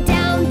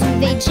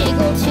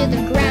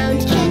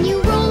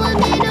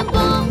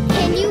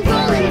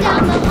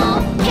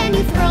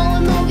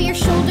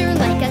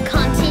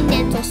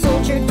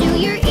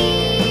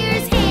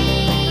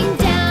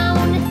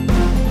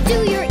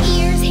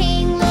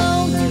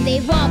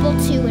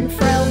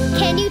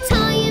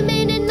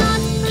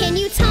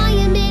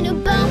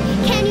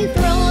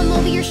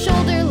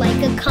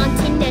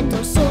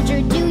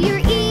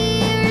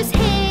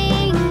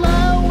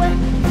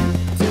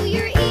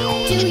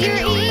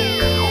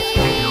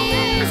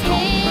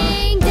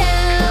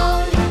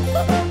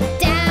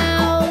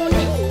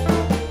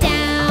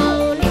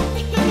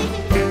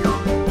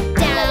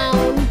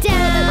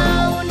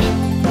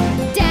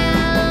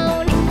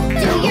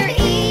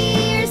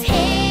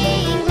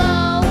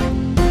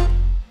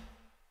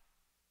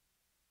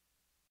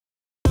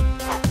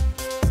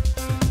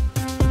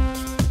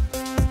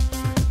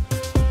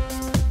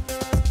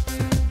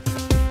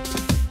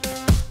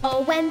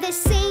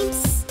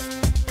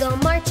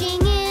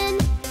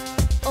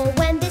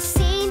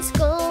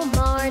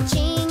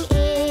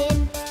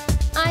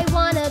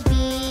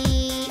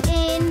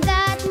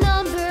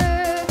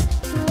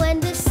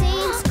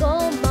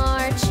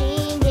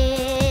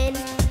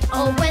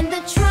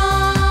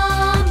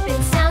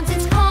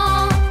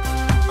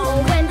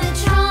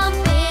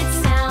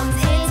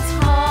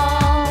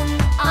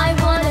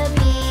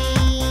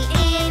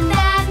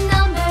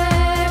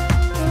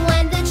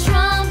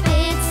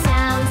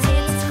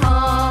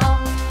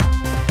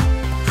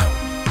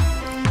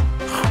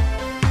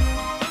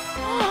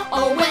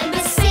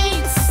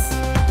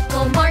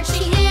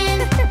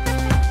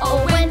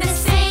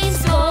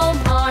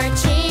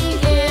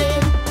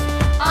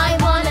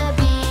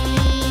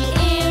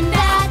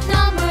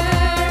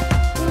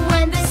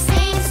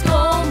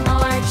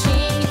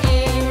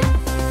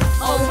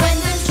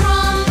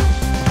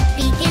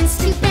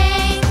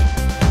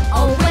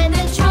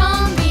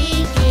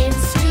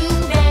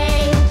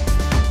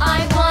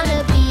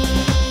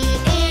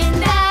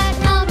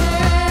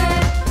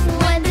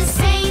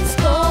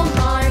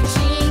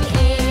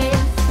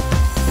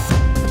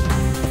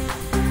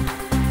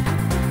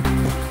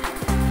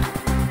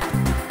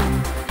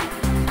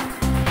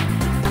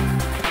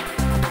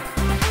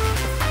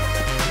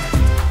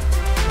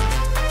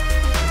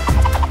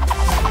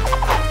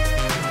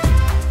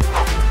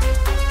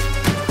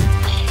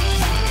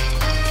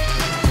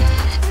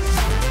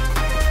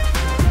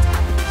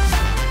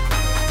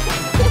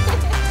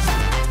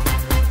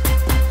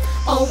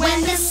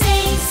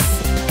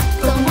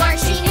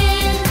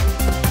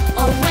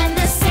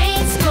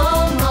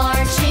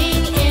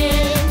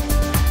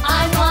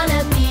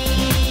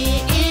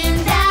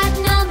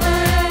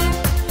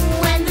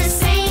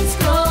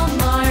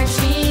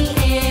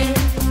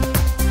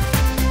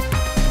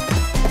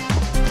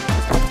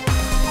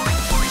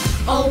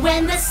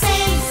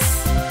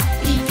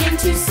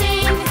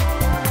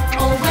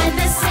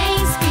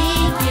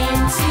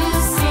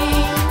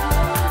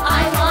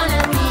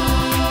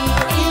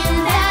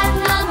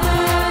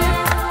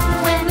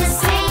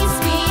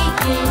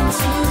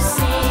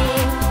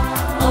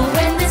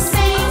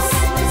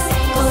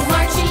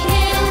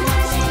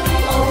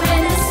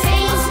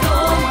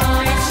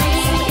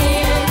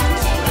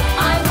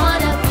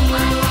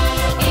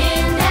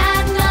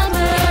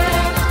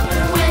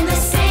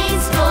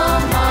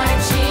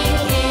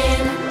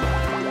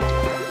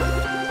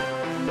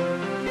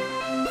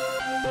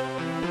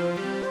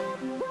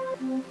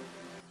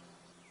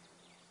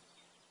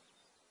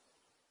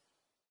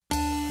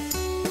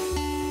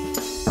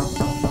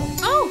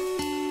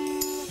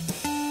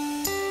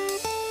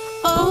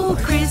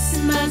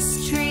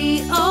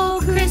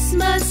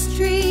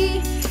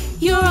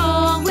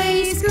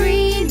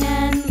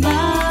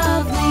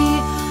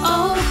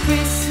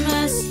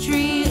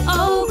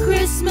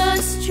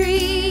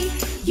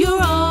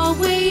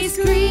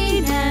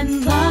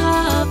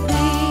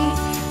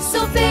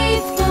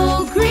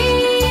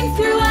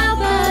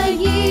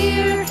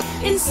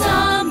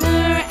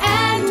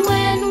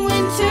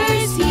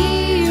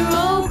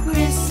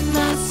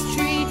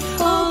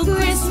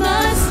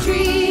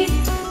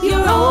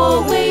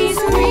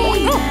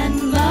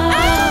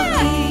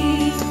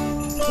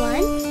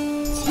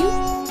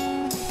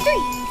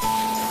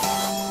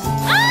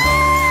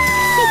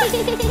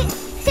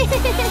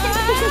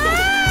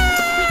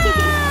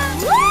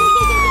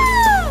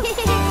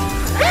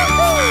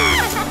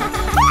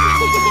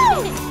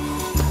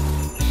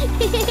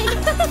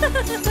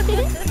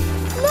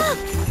Look!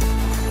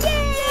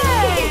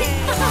 Yay!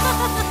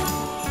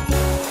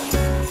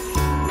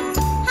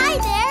 Hi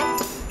there.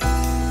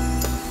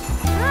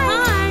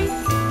 Hi!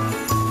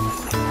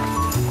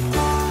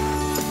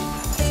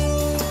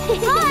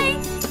 Hi!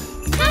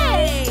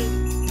 Hey!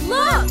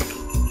 Look!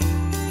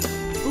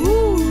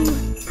 Ooh!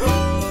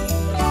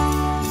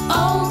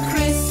 Oh,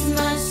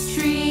 Christmas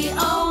tree,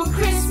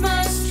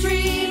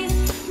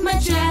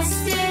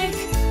 majestic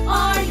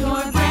are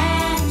your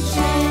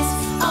branches.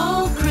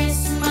 Oh,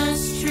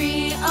 Christmas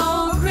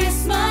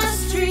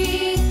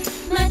tree,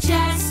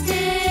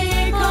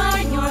 majestic are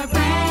your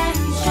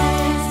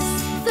branches.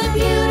 The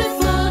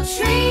beautiful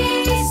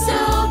tree, so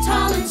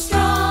tall and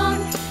strong,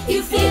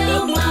 you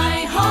fill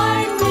my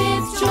heart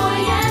with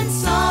joy and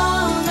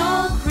song.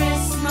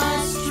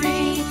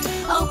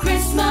 Oh,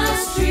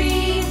 Christmas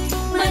tree,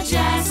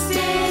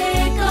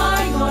 majestic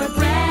are your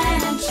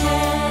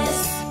branches.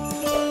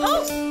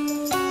 Oh!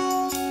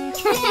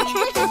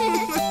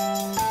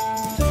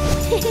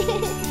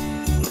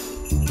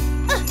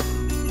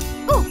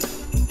 Oh!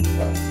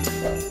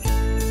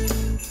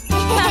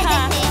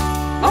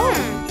 Oh!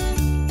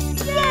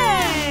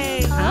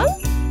 Yay! Huh?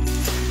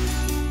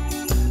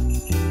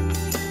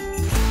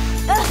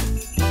 Huh?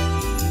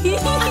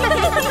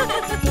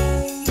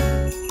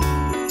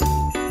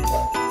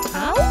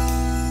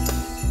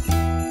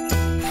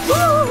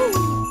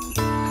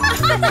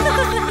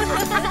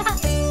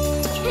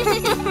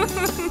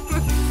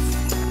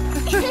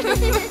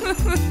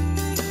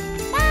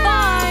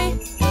 Bye!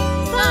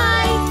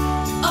 Bye!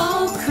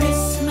 Oh,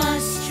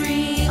 Christmas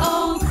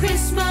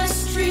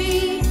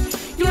tree,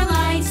 your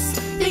lights,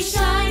 they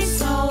shine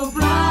so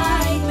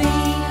brightly.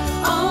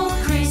 Oh,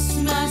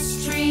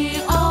 Christmas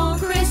tree,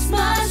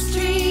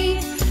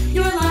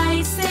 your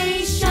lights,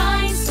 they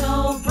shine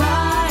so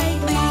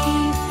brightly.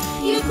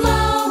 You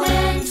glow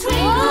and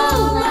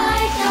twinkle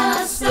like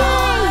a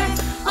star,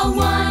 a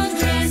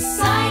wondrous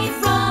sight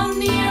from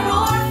near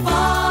or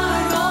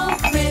far. Oh,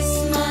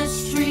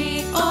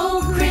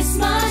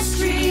 Christmas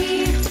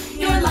tree,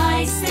 your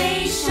lights,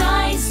 they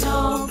shine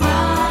so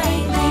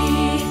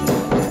brightly.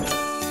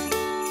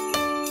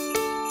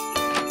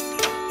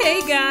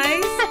 Hey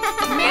guys!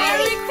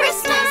 Merry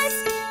Christmas!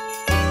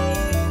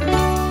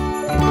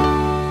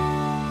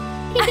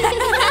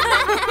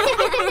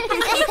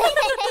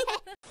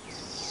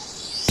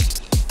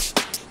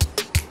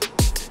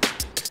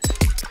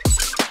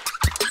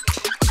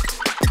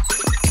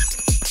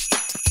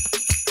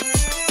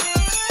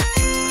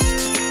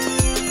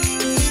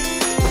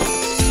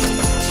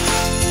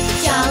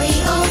 Jolly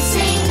old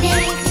Saint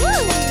Nick.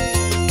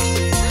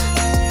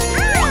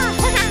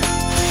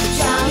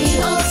 Jolly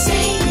old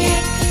Saint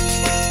Nick.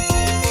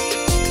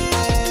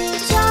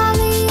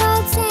 Jolly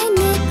old Saint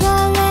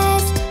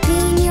Nicholas,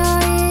 lean your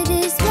ear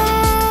this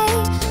way.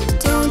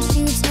 Don't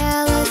you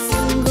tell a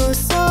single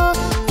soul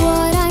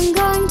what I'm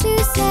going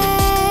to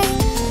say.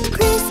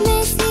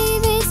 Christmas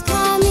Eve is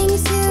coming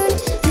soon,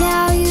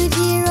 now you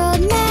dear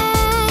old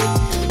man.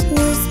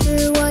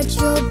 Whisper what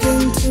you'll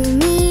bring to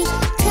me,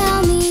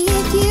 tell me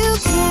if you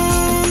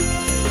can.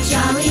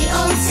 Jolly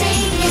old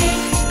Saint Nick.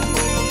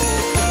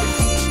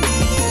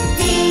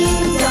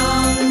 Ding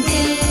dong,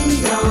 ding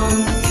dong.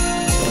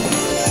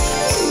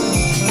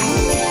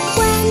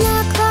 When the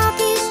clock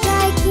is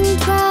striking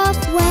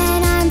 12,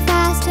 when I'm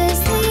fast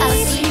asleep,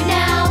 Asleep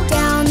now,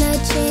 down the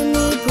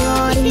chimney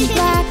broad and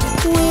black,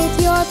 with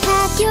your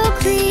path you'll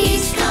creep.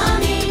 he's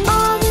coming.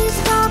 All the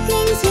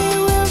stockings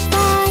you will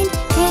find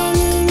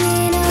hanging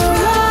in a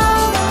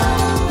row.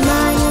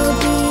 Mine will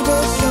be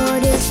the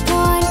shortest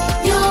one,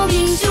 you'll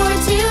be sure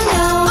to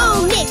know. Oh,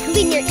 Nick,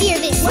 lean your ear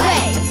this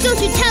way. Don't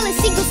you tell a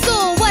single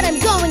soul what I'm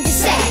going to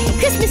say.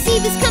 Christmas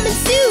Eve is coming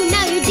soon,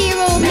 now you dear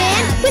old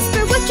man.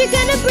 Whisper what you're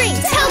gonna bring,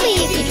 tell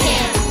me if you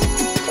can.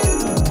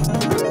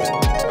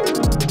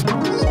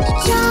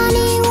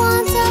 Johnny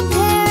wants a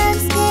pair of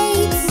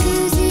skates,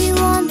 Susie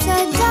wants a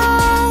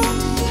doll,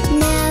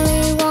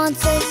 Nellie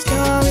wants a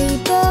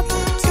storybook,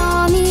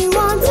 Tommy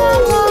wants a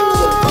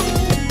ball.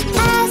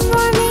 As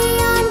for me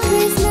on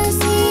Christmas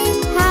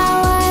Eve, how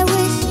I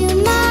wish you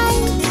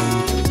might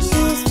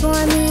choose for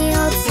me,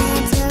 old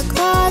Santa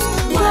Claus,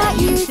 what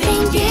you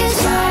think is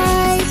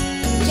right.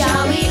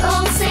 Jolly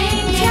old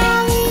Saint Nick.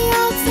 Jolly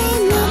old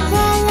Saint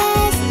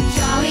Nicholas,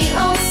 Jolly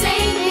old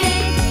Saint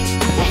Nick.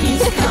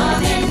 He's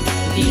coming,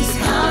 he's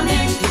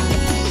coming.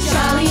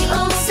 Jolly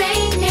old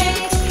Saint Nick.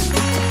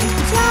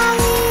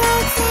 jolly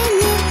old Saint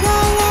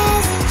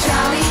Nicholas.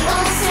 Jolly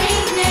old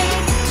Saint Nick.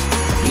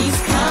 He's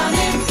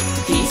coming,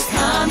 he's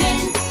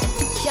coming.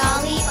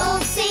 Jolly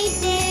old Saint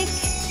Nick.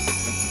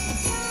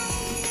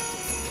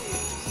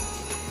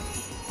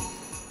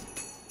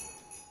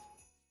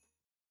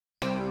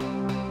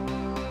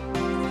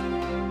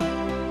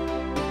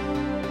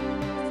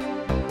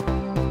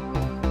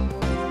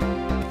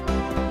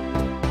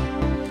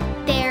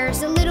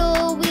 There's a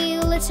little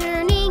wheel a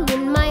turning.